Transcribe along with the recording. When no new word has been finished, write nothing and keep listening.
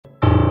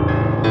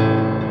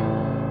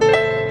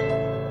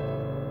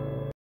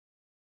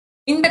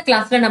இந்த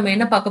கிளாஸ்ல நம்ம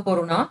என்ன பார்க்க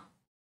போறோம்னா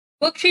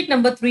worksheet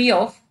number 3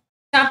 of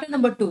chapter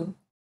number 2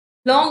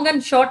 long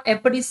and short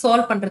எப்படி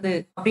solve பண்றது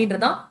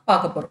அப்படின்றத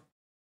பார்க்க போறோம்.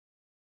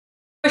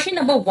 Question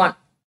number 1.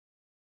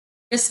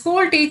 A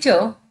school teacher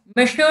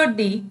measured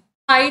the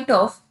height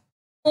of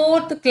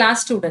 4th class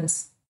students.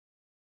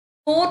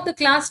 4th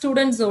class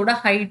students ஓட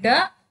height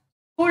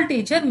school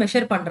teacher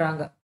measure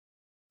பண்றாங்க.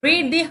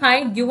 Read the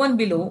height given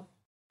below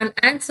and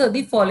answer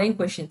the following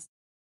questions.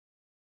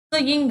 So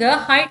இங்க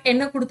height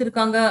என்ன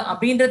கொடுத்துருக்காங்க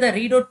அப்படின்றத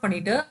read out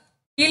பண்ணிட்டு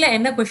கீழே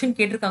என்ன question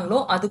கேட்டிருக்காங்களோ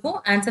அதுக்கும்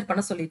ஆன்சர்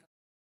பண்ண சொல்லியிருக்காங்க.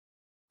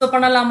 ஸோ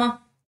பண்ணலாமா?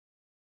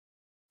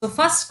 ஸோ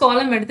ஃபர்ஸ்ட்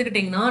காலம்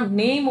எடுத்துக்கிட்டிங்கன்னா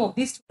நேம் ஆஃப்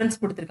தி ஸ்டூடெண்ட்ஸ்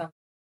கொடுத்துருக்காங்க.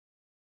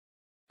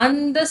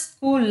 அந்த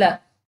ஸ்கூல்ல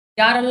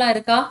யாரெல்லாம்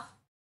இருக்கா?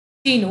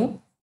 Seenu,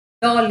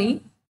 tally,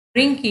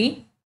 Rinki,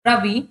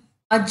 Ravi,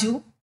 Aju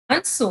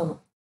and Sonu.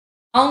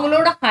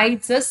 அவங்களோட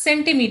ஹைட்ஸை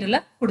சென்டிமீட்டர்ல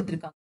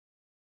கொடுத்துருக்காங்க.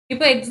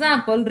 இப்போ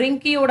எக்ஸாம்பிள்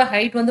ரிங்கியோட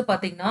ஹைட் வந்து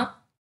பார்த்தீங்கன்னா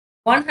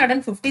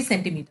 150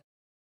 சென்டிமீட்டர்.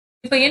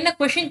 இப்போ என்ன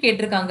கொஸ்டின்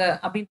கேட்டிருக்காங்க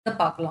அப்படின்றத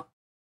பார்க்கலாம்.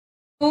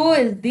 Who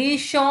is the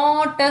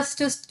shortest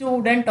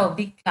student of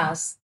the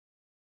class?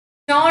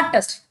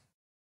 Shortest.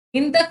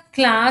 இந்த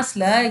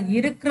கிளாஸ்ல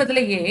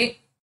இருக்கிறதுலயே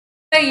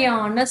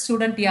குட்டையான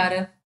ஸ்டூடெண்ட்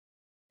யாரு?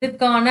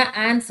 இதுக்கான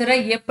ஆன்சரை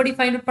எப்படி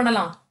ஃபைண்ட் அவுட்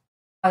பண்ணலாம்?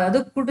 அதாவது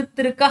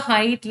கொடுத்திருக்க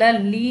ஹைட்ல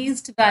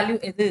லீஸ்ட் வேல்யூ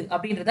எது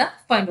அப்படின்றத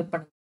ஃபைண்ட் அவுட்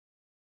பண்ணுங்க.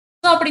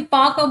 ஸோ அப்படி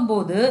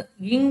பார்க்கும்போது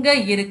இங்க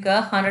இருக்க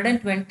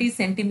 120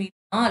 சென்டிமீட்டர்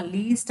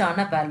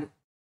லீஸ்டான வேல்யூ.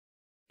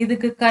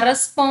 இதுக்கு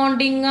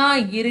கரஸ்பாண்டிங்கா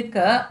இருக்க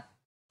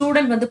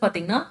ஸ்டூடெண்ட் வந்து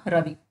பாத்தீங்கன்னா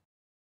Ravi.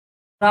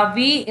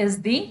 Ravi is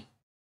the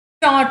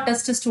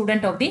shortest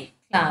student of the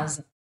class.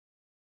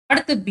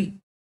 அடுத்து B.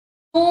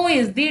 Who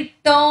is the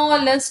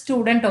tallest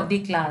student of the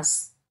class?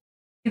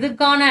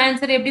 இதுக்கான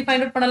ஆன்சர் எப்படி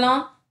ஃபைண்ட் அவுட்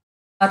பண்ணலாம்?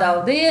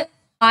 அதாவது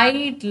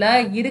ஹைட்ல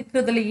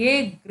இருக்கிறதுலயே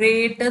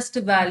கிரேட்டஸ்ட்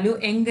வேல்யூ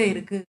எங்க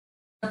இருக்கு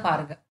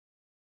பாருங்க.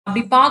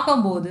 அப்படி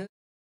பார்க்கும்போது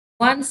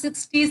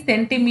 160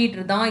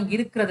 சென்டிமீட்டர் தான்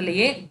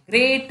இருக்கிறதுலயே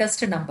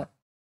கிரேட்டஸ்ட் நம்பர்.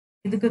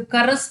 இதுக்கு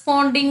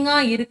கரஸ்பாண்டிங்கா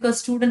இருக்க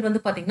ஸ்டூடெண்ட்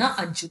வந்து பாத்தீங்கன்னா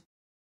அஜு.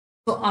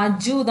 ஸோ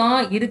அஜு தான்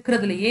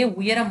இருக்கிறதுலயே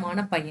உயரமான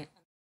பையன்.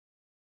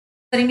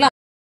 சரிங்களா?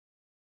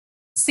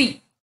 C.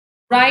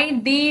 Write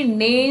the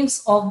names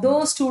of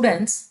those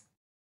students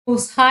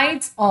whose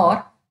heights are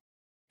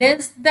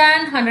less than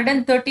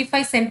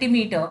 135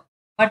 centimeter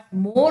but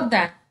more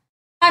than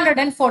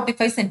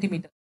 145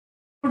 centimeter.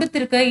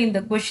 கொடுத்திருக்க இந்த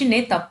கொஸ்டினே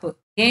தப்பு.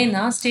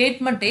 ஏன்னா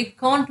ஸ்டேட்மெண்ட்டே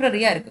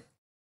கான்ட்ரரியா இருக்கு.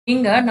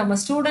 இங்க நம்ம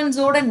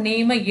ஸ்டூடெண்ட்ஸோட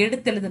நேமை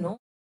எடுத்து எழுதணும்.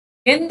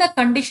 எந்த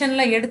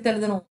கண்டிஷன்ல எடுத்து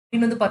எழுதணும்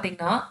அப்படின்னு வந்து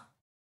பாத்தீங்கன்னா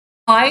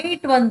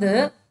ஹைட் வந்து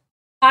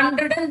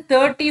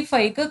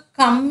 135க்கு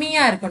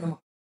கம்மியா இருக்கணுமா?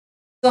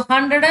 ஸோ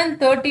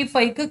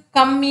 135க்கு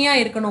கம்மியா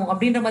இருக்கணும்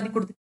அப்படின்ற மாதிரி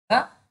கொடுத்துருக்காங்க.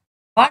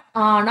 பட்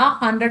ஆனா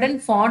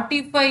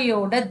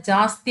 145யோட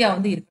ஜாஸ்தியா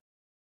வந்து இருக்கு.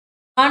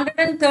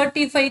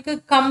 135க்கு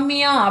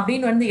கம்மியா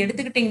அப்படின்னு வந்து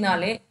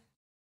எடுத்துக்கிட்டீங்கனாலே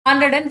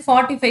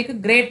 145க்கு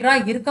கிரேட்டரா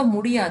இருக்க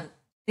முடியாது.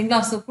 சரிங்களா?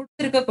 ஸோ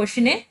கொடுத்துருக்க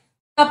கொஸ்டினே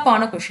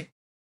தப்பான கொஸ்டின்.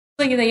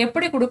 ஸோ இதை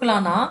எப்படி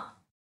கொடுக்கலாம்னா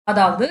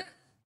அதாவது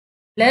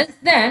லெஸ்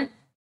தென்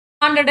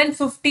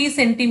 150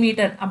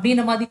 சென்டிமீட்டர்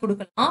அப்படின்ற மாதிரி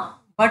கொடுக்கலாம்.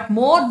 But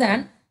more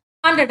then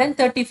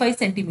 135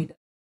 centimetre.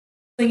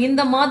 So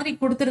இந்த மாதிரி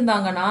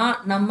கொடுத்துருந்தாங்கன்னா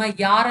நம்ம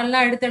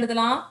யாரெல்லாம் எடுத்து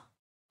எழுதலாம்?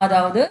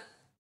 அதாவது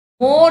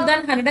மோர்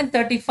தென்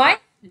 135,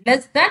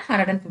 லெஸ் தென்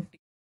 150.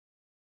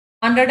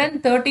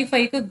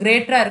 135க்கு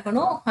கிரேட்டரா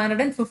இருக்கணும்,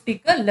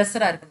 150க்கு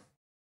லெஸரா இருக்கணும்.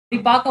 இப்படி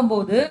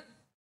பார்க்கும்போது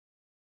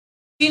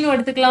சீனு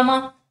எடுத்துக்கலாமா?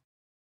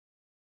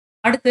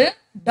 அடுத்து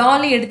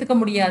டாலி எடுத்துக்க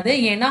முடியாது.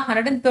 ஏன்னா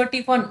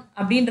 131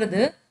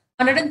 அப்படின்றது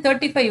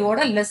 135ஓட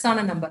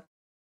லெஸ்ஸான நம்பர்.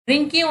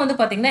 ரிங்கியும் வந்து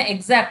பாத்தீங்கன்னா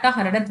எக்ஸாக்டா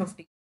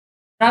 150.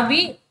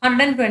 ரவி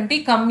 120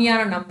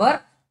 கம்மியான நம்பர்.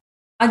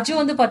 அஜு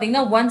வந்து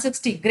பாத்தீங்கன்னா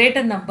 160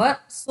 கிரேட்டர் நம்பர்.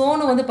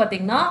 சோனு வந்து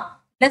பாத்தீங்கன்னா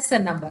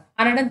lesser number,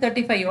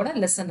 135ஓட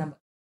lesser number.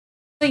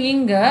 So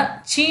இங்க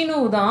சீனு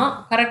தான்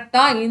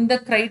கரெக்டா இந்த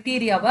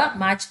கிரைட்டீரியாவை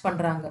மேட்ச்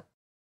பண்றாங்க.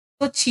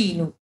 So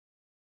Seenu.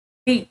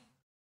 D.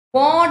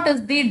 What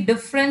is the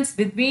difference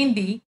between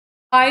the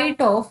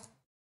height of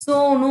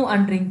Sonu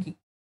and Rinki?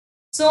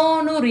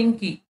 Sonu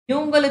Rinki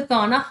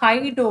இவங்களுக்கான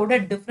ஹைட்டோட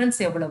டிஃபரன்ஸ்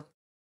எவ்வளவு?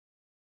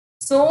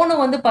 சோனு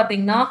வந்து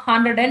பாத்தீங்கன்னா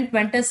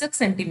 126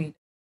 சென்டிமீட்டர்.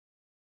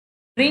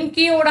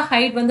 ரிங்கியோட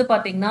ஹைட் வந்து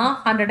பாத்தீங்கன்னா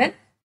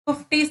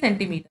 150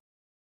 சென்டிமீட்டர்.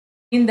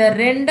 இந்த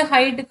ரெண்டு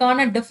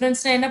ஹைட்டுக்கான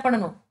டிஃபரன்ஸ் என்ன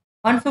பண்ணணும்?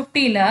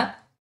 150ல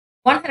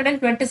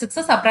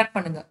 126 சப்ராக்ட்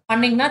பண்ணுங்க.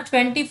 பண்ணீங்கன்னா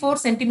 24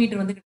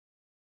 சென்டிமீட்டர் வந்து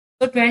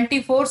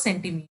 24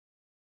 சென்டிமீட்டர்.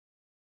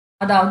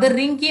 அதாவது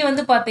ரிங்கி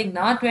வந்து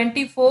பாத்தீங்கன்னா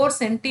 24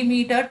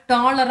 சென்டிமீட்டர்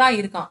டாலரா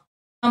இருக்கான்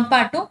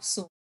compared to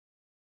so.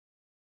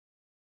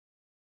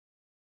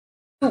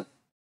 2.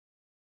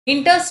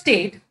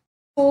 Interstate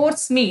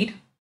sports meet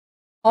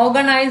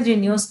organized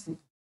in your school.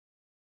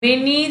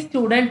 Many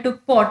students took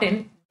part in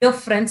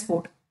different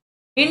sport.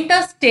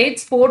 Interstate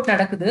sport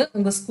நடக்குது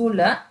உங்க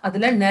ஸ்கூல்ல.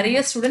 அதுல நிறைய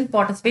ஸ்டூடெண்ட்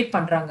பார்ட்டிசிபேட்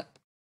பண்றாங்க.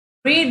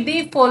 Read the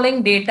following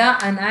data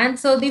and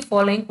answer the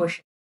following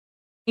question.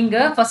 இங்க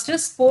first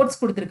sports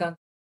கொடுத்திருக்காங்க.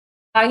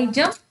 High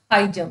jump,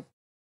 high jump.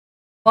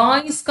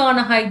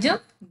 பாய்ஸ்க்கான high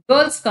jump,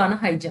 கேர்ள்ஸ்க்கான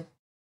high jump.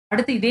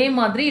 அடுத்து இதே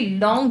மாதிரி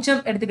லாங்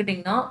ஜம்ப்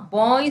எடுத்துக்கிட்டீங்கன்னா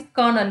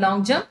பாய்ஸ்க்கான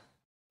லாங் ஜம்ப்,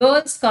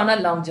 கேர்ள்ஸ்க்கான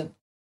லாங் ஜம்ப்.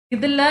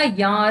 இதுல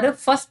யாரு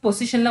ஃபர்ஸ்ட்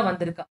பொசிஷன்ல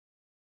வந்திருக்கா?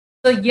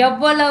 ஸோ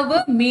எவ்வளவு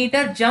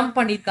மீட்டர் ஜம்ப்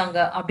பண்ணியிருக்காங்க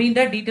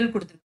அப்படின்ற டீட்டெயில்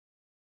கொடுத்துருக்கு.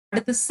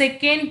 அடுத்து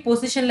செகண்ட்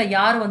பொசிஷன்ல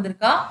யார்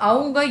வந்திருக்கா,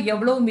 அவங்க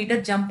எவ்வளவு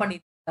மீட்டர் ஜம்ப்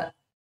பண்ணியிருக்காங்க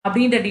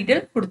அப்படின்ற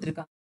டீட்டெயில்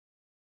கொடுத்துருக்காங்க.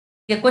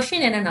 இங்க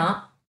கொஸ்டின் என்னன்னா,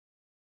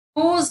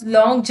 whose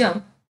long jump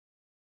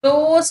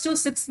close to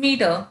 6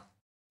 meter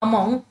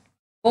among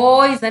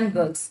boys and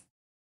girls.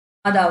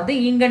 அதாவது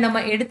இங்க நம்ம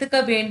எடுத்துக்க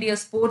வேண்டிய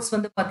ஸ்போர்ட்ஸ்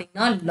வந்து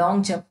பாத்தீங்கன்னா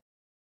லாங் ஜம்ப்.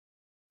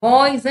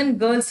 பாய்ஸ் அண்ட்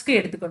கேர்ள்ஸ்க்கு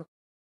எடுத்துக்கணும்.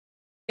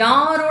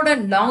 யாரோட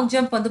லாங்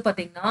ஜம்ப் வந்து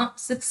பாத்தீங்கன்னா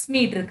 6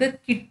 மீட்டருக்கு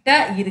கிட்ட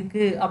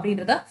இருக்கு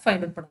அப்படின்றத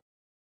ஃபைண்ட் அவுட் பண்ணணும்.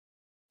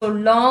 ஸோ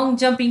லாங்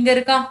ஜம்ப் இங்க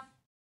இருக்கா,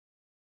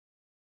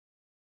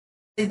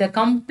 இத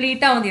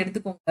கம்ப்ளீட்டா வந்து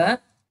எடுத்துக்கோங்க.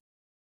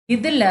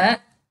 இதுல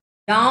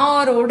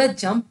யாரோட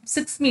ஜம்ப்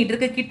 6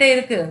 மீட்டருக்கு கிட்ட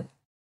இருக்கு,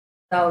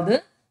 அதாவது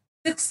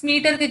 6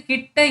 மீட்டருக்கு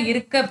கிட்ட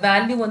இருக்க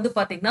வேல்யூ வந்து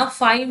பாத்தீங்கன்னா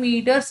 5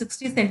 மீட்டர்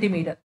 60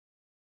 சென்டிமீட்டர்.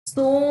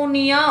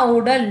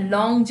 சோனியாவோட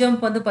லாங்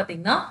ஜம்ப் வந்து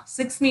பாத்தீங்கன்னா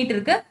 6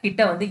 மீட்டருக்கு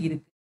கிட்ட வந்து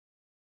இருக்கு.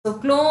 ஸோ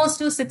க்ளோஸ்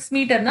டு 6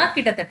 மீட்டர்னா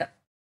கிட்டத்தட்ட.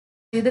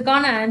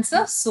 இதுக்கான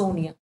ஆன்சர்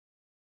சோனியா.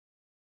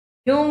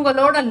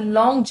 இவங்களோட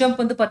லாங்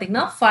ஜம்ப் வந்து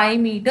பாத்தீங்கன்னா 5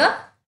 மீட்டர்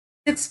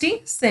 60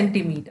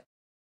 சென்டிமீட்டர்.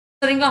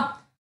 சரிங்களா?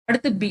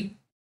 அடுத்து B.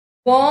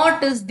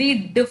 What is the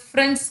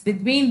difference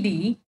between the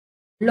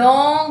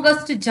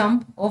longest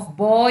jump of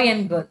bye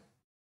and girl?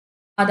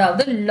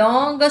 அதாவது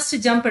லாங்கஸ்ட்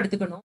ஜம்ப்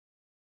எடுத்துக்கணும்.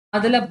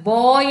 அதுல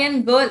பாய்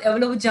அண்ட் கேர்ள்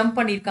எவ்வளவு ஜம்ப்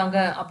பண்ணிருக்காங்க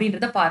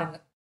அப்படின்றத பாருங்க.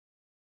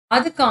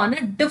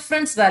 அதுக்கான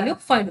டிஃபரன்ஸ் வேல்யூ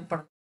ஃபைண்ட் அவுட்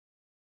பண்ணணும்.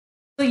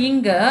 ஸோ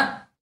இங்க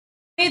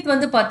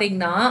வந்து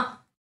பாத்தீங்கன்னா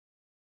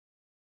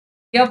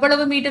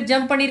எவ்வளவு மீட்டர்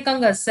ஜம்ப்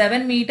பண்ணிருக்காங்க,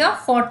 7 மீட்டர்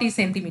 40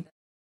 சென்டிமீட்டர்.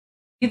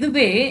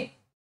 இதுவே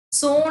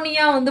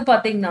சோனியா வந்து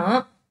பாத்தீங்கன்னா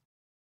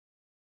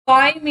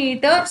 5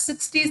 மீட்டர்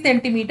 60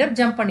 சென்டிமீட்டர்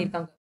ஜம்ப்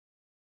பண்ணிருக்காங்க.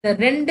 இந்த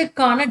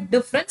ரெண்டுக்கான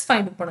டிஃபரன்ஸ்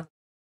ஃபைண்ட் அவுட் பண்ணணும்.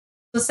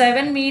 ஸோ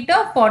 7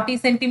 மீட்டர் 40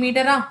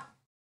 சென்டிமீட்டரா,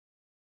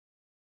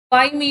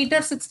 5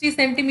 மீட்டர் 60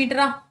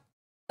 சென்டிமீட்டரா,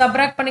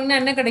 சப்ராக்ட் பண்ணீங்கன்னா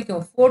என்ன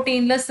கிடைக்கும்?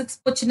 14ல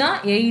 6 போச்சுன்னா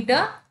 8,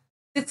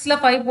 6ல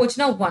 5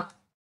 போச்சுன்னா 1.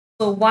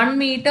 So 1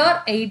 metre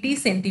 80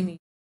 centimetre.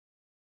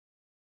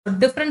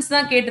 டிஃபரன்ஸ்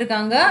தான்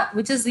கேட்டிருக்காங்க,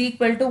 which is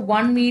equal to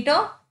 1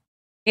 metre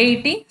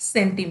 80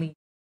 centimetre.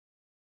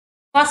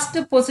 First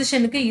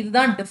பொசிஷனுக்கு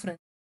இதுதான்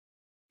டிஃபரன்ஸ்.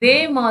 இதே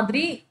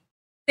மாதிரி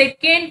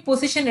செகண்ட்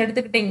பொசிஷன்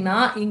எடுத்துக்கிட்டீங்கன்னா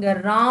இங்க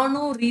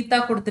ராணு ரீதா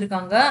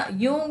கொடுத்திருக்காங்க.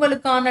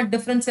 இவங்களுக்கான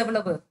டிஃபரன்ஸ்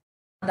எவ்வளவு?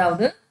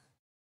 அதாவது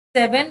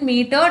 7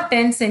 metre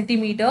 10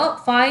 centimetre,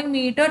 5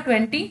 metre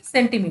 20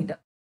 centimetre.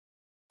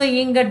 So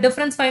இங்க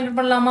டிஃபரன்ஸ் ஃபைண்ட் அவுட்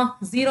பண்ணலாமா?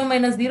 0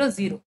 மைனஸ் 0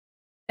 0.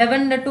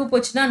 11ல 2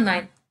 போச்சுன்னா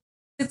 9,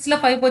 6ல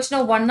 5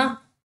 போச்சுன்னா 1.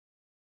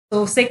 ஸோ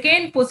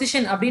செகண்ட்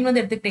பொசிஷன் அப்படின்னு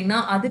வந்து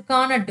எடுத்துக்கிட்டீங்கன்னா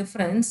அதுக்கான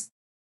டிஃபரன்ஸ்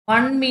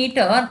 1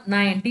 மீட்டர்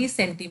 90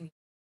 சென்டிமீட்டர்.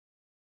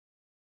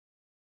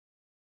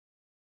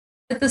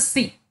 அடுத்து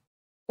C.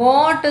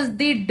 What is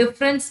the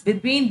difference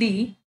between the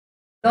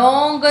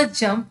longest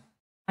jump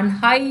and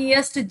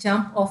highest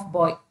jump of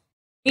பாய்?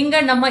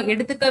 இங்க நம்ம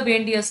எடுத்துக்க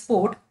வேண்டிய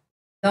sport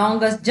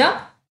longest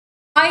jump,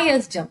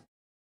 highest jump.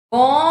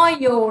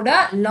 பாயோட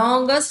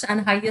longest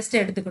and highest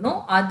எடுத்துக்கணும்.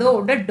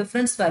 அதோட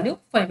டிஃபரன்ஸ் வேல்யூ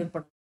ஃபைண்ட் அவுட்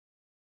பண்ணணும்.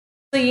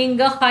 ஸோ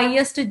இங்க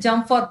ஹையஸ்ட்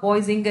ஜம்ப் ஃபார்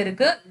பாய்ஸ் இங்க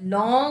இருக்கு,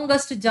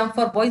 லாங்கஸ்ட் ஜம்ப்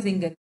ஃபார் பாய்ஸ்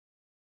இங்க இருக்கு.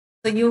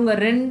 ஸோ இவங்க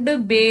ரெண்டு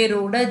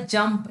பேரோட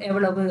ஜம்ப்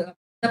எவ்வளவு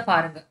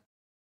பாருங்க.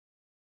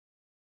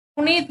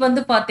 புனீத்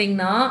வந்து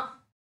பாத்தீங்கன்னா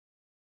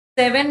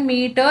 7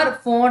 மீட்டர்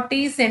 40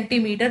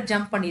 சென்டிமீட்டர்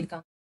ஜம்ப்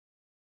பண்ணியிருக்காங்க.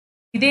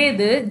 இதே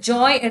இது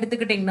ஜாய்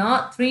எடுத்துக்கிட்டீங்கன்னா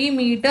 3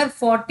 மீட்டர்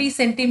 40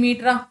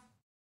 சென்டிமீட்டரா.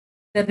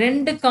 இந்த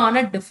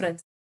ரெண்டுக்கான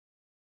டிஃபரன்ஸ்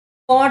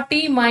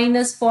 40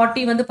 மைனஸ்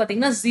 40 வந்து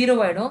பாத்தீங்கன்னா 0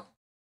 ஆயிடும்.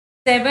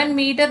 7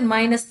 மீட்டர்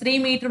மைனஸ் 3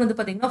 மீட்டர் வந்து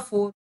பாத்தீங்கன்னா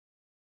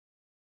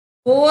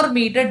 4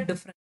 மீட்டர்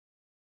டிஃபரன்ஸ்.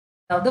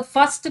 அதாவது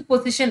ஃபர்ஸ்ட்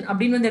பொசிஷன்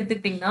அப்படின்னு வந்து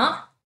எடுத்துக்கிட்டீங்கன்னா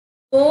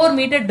 4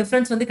 மீட்டர்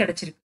டிஃபரன்ஸ் வந்து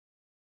கிடைச்சிருக்கு.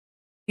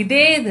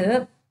 இதே இது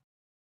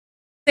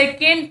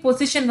செகண்ட்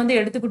பொசிஷன் வந்து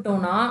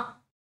எடுத்துக்கிட்டோம்னா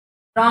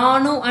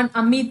ராணு அண்ட்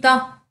அமிதா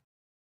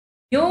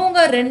இவங்க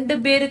ரெண்டு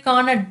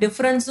பேருக்கான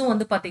டிஃபரன்ஸும்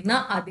வந்து பாத்தீங்கன்னா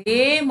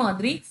அதே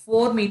மாதிரி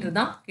 4 மீட்டர்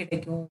தான்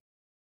கிடைக்கும்.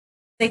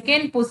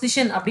 செகண்ட்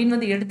பொசிஷன் அப்படின்னு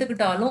வந்து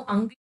எடுத்துக்கிட்டாலும்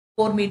அங்கே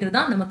 4 மீட்டர்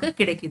தான் நமக்கு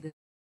கிடைக்குது.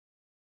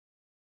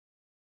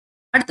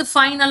 அடுத்து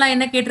ஃபைனலா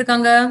என்ன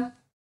கேட்டிருக்காங்க?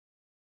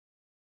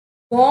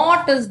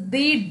 What is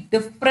the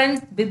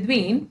difference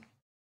between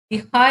the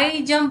high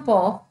jump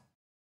of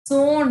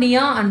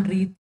Sonia and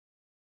Ritu?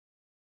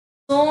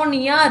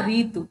 Sonia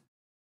Ritu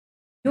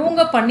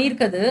இவங்க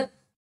பண்ணிருக்கிறது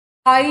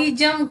ஹை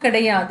ஜம்ப்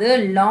கிடையாது,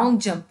 லாங்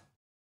ஜம்ப்.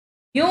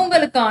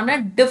 இவங்களுக்கான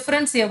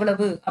டிஃபரன்ஸ்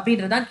எவ்வளவு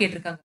அப்படின்றதான்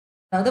கேட்டிருக்காங்க.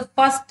 அதாவது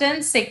ஃபர்ஸ்ட்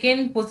அண்ட்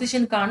செகண்ட்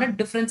பொசிஷனுக்கான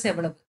டிஃபரன்ஸ்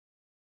எவ்வளவு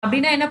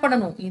அப்படின்னா என்ன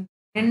பண்ணணும்?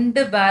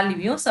 ரெண்டு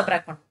வேல்யூவையும்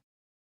சப்ராக்ட் பண்ணணும்.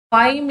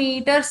 5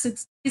 மீட்டர்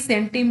 60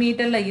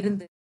 சென்டிமீட்டர்ல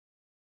இருந்து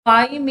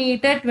 5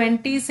 மீட்டர்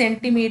 20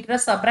 சென்டிமீட்டரை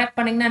சப்ராக்ட்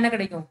பண்ணீங்கன்னா என்ன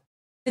கிடைக்கும்?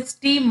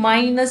 60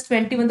 மைனஸ்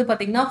 20 வந்து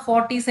பாத்தீங்கன்னா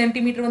 40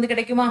 சென்டிமீட்டர் வந்து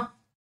கிடைக்குமா?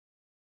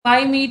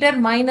 5 மீட்டர்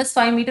மைனஸ்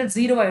 5 மீட்டர்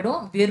 0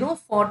 ஆயிடும். வெறும்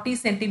 40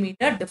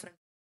 சென்டிமீட்டர் டிஃபரன்ஸ்.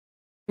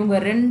 இவங்க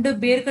 2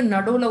 பேருக்கு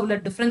நடுவுல உள்ள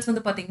டிஃபரன்ஸ்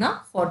வந்து பாத்தீங்கன்னா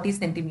 40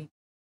 சென்டிமீட்டர்.